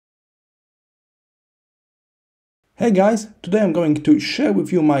Hey guys, today I'm going to share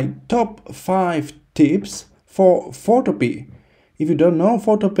with you my top 5 tips for Photopea. If you don't know,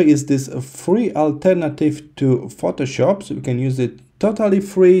 Photopea is this free alternative to Photoshop, so you can use it totally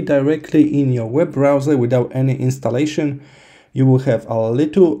free directly in your web browser without any installation. You will have a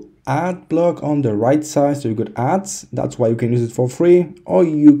little ad block on the right side, so you got ads, that's why you can use it for free, or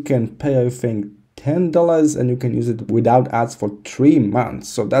you can pay I think $10 and you can use it without ads for 3 months,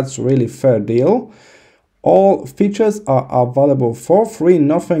 so that's really fair deal. All features are available for free,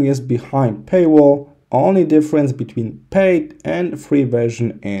 nothing is behind paywall. Only difference between paid and free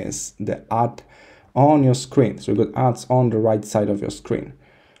version is the ad on your screen. So you got ads on the right side of your screen.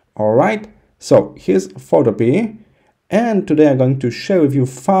 Alright, so here's Photopea, and today I'm going to share with you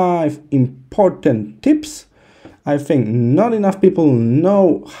 5 important tips. I think not enough people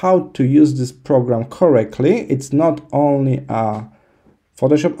know how to use this program correctly. It's not only a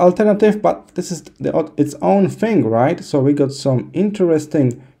Photoshop alternative, but this is its own thing, right? So we got some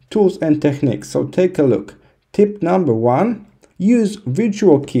interesting tools and techniques, so take a look. Tip number 1, use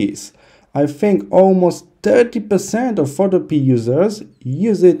virtual keys. I think almost 30% of Photopea users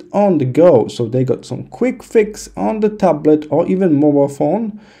use it on the go, so they got some quick fix on the tablet or even mobile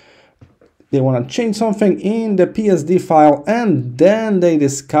phone. They want to change something in the PSD file and then they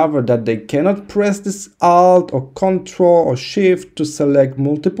discover that they cannot press this Alt or Control or Shift to select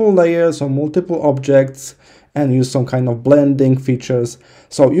multiple layers or multiple objects and use some kind of blending features.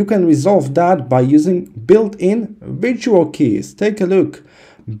 So you can resolve that by using built-in virtual keys. Take a look.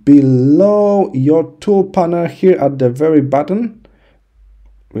 Below your tool panel here at the very bottom,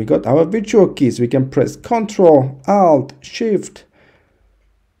 we got our virtual keys. We can press Control, Alt, Shift.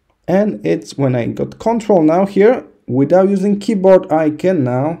 And it's when I got control now here, without using keyboard, I can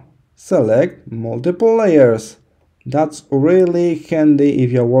now select multiple layers. That's really handy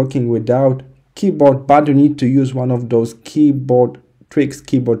if you're working without keyboard, but you need to use one of those keyboard tricks,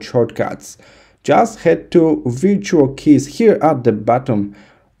 keyboard shortcuts. Just head to virtual keys here at the bottom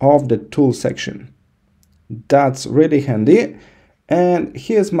of the tool section. That's really handy. And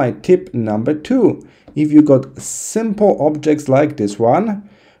here's my tip number 2. If you got simple objects like this one,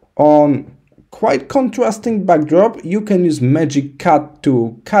 on quite contrasting backdrop, you can use Magic Cut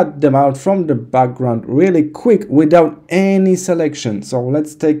to cut them out from the background really quick without any selection. So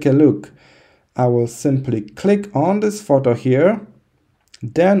let's take a look. I will simply click on this photo here.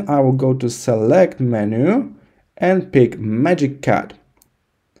 Then I will go to Select menu and pick Magic Cut.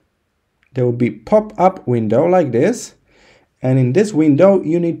 There will be pop-up window like this. And in this window,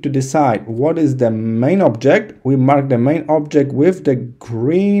 you need to decide what is the main object. We mark the main object with the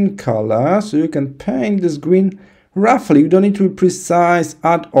green color, so you can paint this green roughly. You don't need to be precise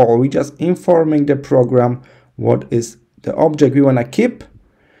at all. We're just informing the program what is the object we want to keep.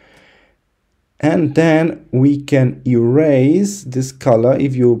 And then we can erase this color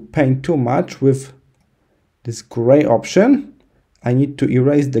if you paint too much with this gray option. I need to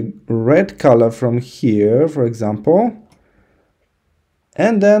erase the red color from here, for example.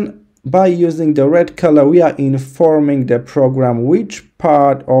 And then by using the red color, we are informing the program which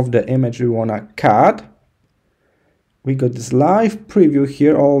part of the image we want to cut. We got this live preview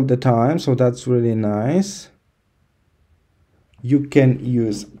here all the time, so that's really nice. You can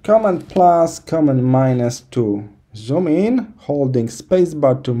use Command plus, Command minus to zoom in, holding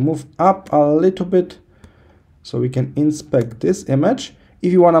spacebar to move up a little bit, so we can inspect this image.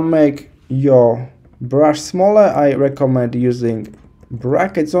 If you want to make your brush smaller, I recommend using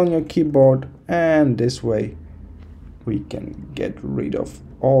brackets on your keyboard, and this way we can get rid of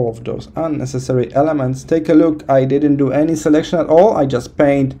all of those unnecessary elements. Take a look, I didn't do any selection at all. I just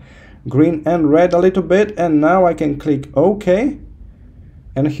paint green and red a little bit, and now I can click OK.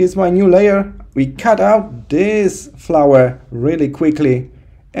 And here's my new layer. We cut out this flower really quickly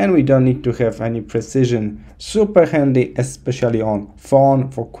and we don't need to have any precision. Super handy, especially on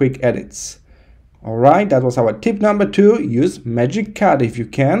phone for quick edits. Alright, that was our tip number 2. Use Magic Cut if you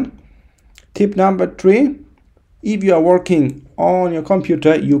can. Tip number 3. If you are working on your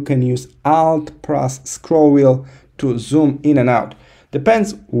computer, you can use Alt plus scroll wheel to zoom in and out.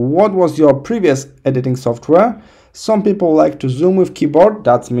 Depends what was your previous editing software. Some people like to zoom with keyboard.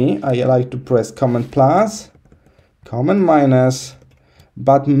 That's me. I like to press Command plus, Command minus.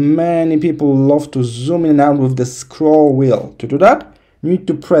 But many people love to zoom in and out with the scroll wheel. To do that, you need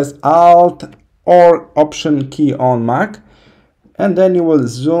to press Alt or Option key on Mac, and then you will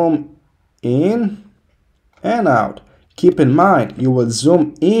zoom in and out. Keep in mind, you will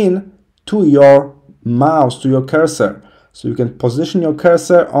zoom in to your mouse, to your cursor. So you can position your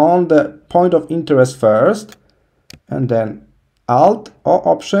cursor on the point of interest first, and then Alt or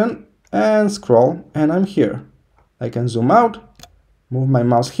Option and scroll, and I'm here. I can zoom out, move my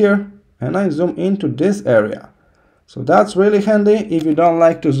mouse here, and I zoom into this area. So that's really handy. If you don't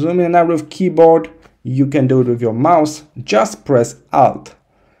like to zoom in and out with keyboard, you can do it with your mouse. Just press Alt.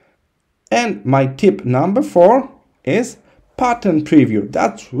 And my tip number 4 is pattern preview.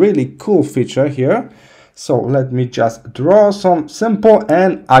 That's really cool feature here. So let me just draw some simple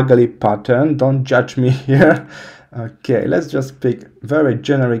and ugly pattern. Don't judge me here. Okay, let's just pick very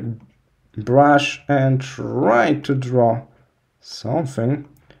generic brush and try to draw something.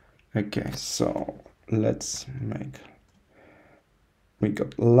 Okay, so let's make, we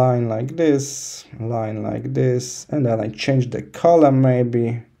got line like this, and then I change the color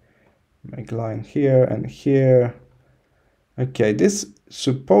maybe, make line here and here. Okay, this is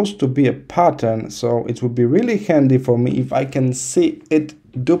supposed to be a pattern, so it would be really handy for me if I can see it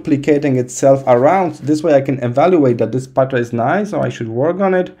duplicating itself around. This way I can evaluate that this pattern is nice, or I should work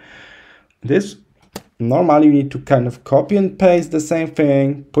on it. This normally you need to kind of copy and paste the same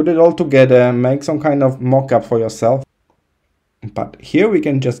thing, put it all together, make some kind of mock-up for yourself. But here we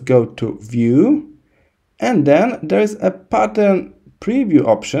can just go to View, and then there is a pattern preview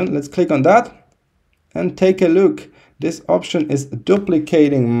option. Let's click on that and take a look. This option is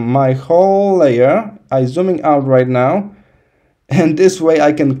duplicating my whole layer. I'm zooming out right now, and this way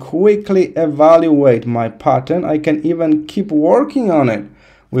I can quickly evaluate my pattern. I can even keep working on it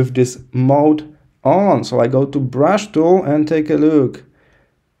with this mode on. So I go to brush tool and take a look.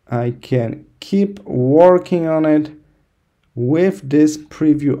 I can keep working on it with this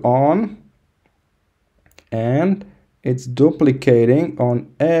preview on, and it's duplicating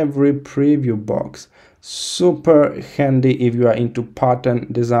on every preview box. Super handy if you are into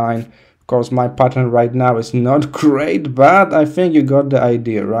pattern design. Of course, my pattern right now is not great, but I think you got the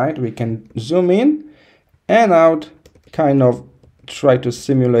idea, right? We can zoom in and out, kind of try to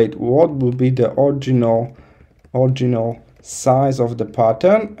simulate what will be the original size of the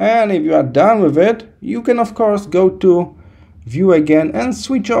pattern. And if you are done with it, you can of course go to View again and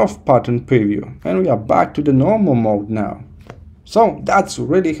switch off pattern preview, and we are back to the normal mode now. So that's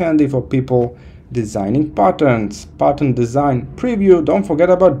really handy for people designing patterns. Pattern design preview, don't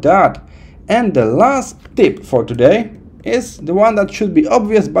forget about that. And the last tip for today is the one that should be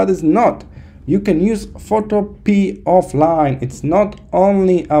obvious, but it's not. You can use Photopea offline. It's not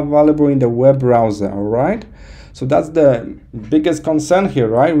only available in the web browser, all right? So that's the biggest concern here,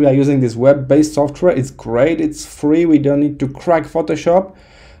 right? We are using this web-based software. It's great, it's free. We don't need to crack Photoshop.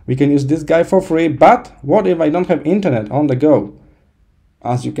 We can use this guy for free. But what if I don't have internet on the go?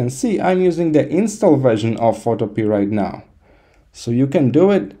 As you can see, I'm using the install version of Photopea right now. So you can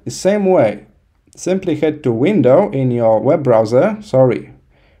do it the same way. Simply head to Window in your web browser. Sorry,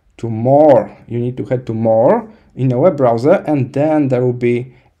 to More. You need to head to More in your web browser, and then there will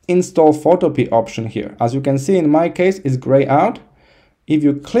be Install Photopea option here. As you can see, in my case, it's gray out. If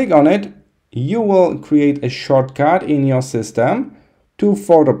you click on it, you will create a shortcut in your system to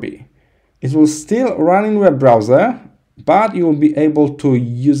Photopea. It will still run in web browser, but you will be able to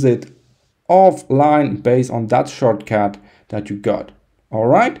use it offline based on that shortcut that you got. All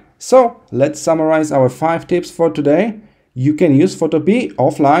right, so let's summarize our 5 tips for today. You can use Photopea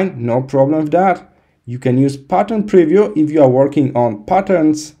offline, no problem with that. You can use pattern preview if you are working on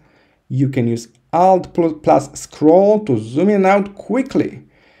patterns. You can use Alt plus scroll to zoom in and out quickly.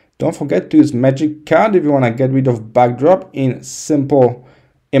 Don't forget to use Magic Cut if you want to get rid of backdrop in simple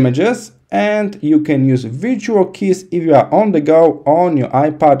images. And you can use virtual keys if you are on the go on your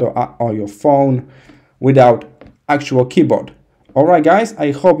iPad or your phone without actual keyboard. Alright guys,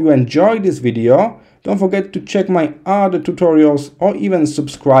 I hope you enjoyed this video. Don't forget to check my other tutorials or even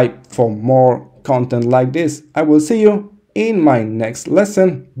subscribe for more content like this. I will see you in my next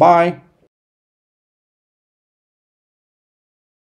lesson. Bye.